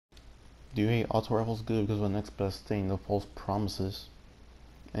Do you hate auto rifles? Good, because the next best thing, the false promises.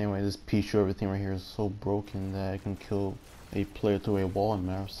 Anyway, this piece of everything right here is so broken that it can kill a player through a wall in a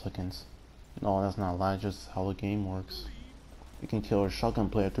matter of seconds. No, that's not a lie, just how the game works. You can kill a shotgun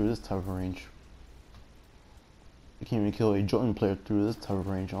player through this type of range. You can't even kill a Jordan player through this type of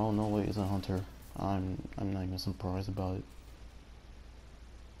range. Oh no, wait, it's a hunter. I'm not even surprised about it.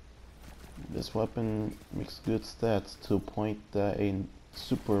 This weapon makes good stats to a point that a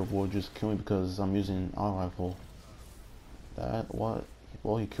super will just kill me because I'm using an auto rifle. That what?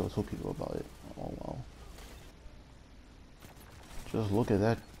 Well, he killed two people about it. Oh well. Just look at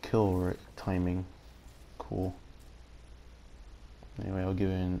that kill timing. Cool. Anyway, I'll give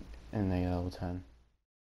it an 8 out of 10.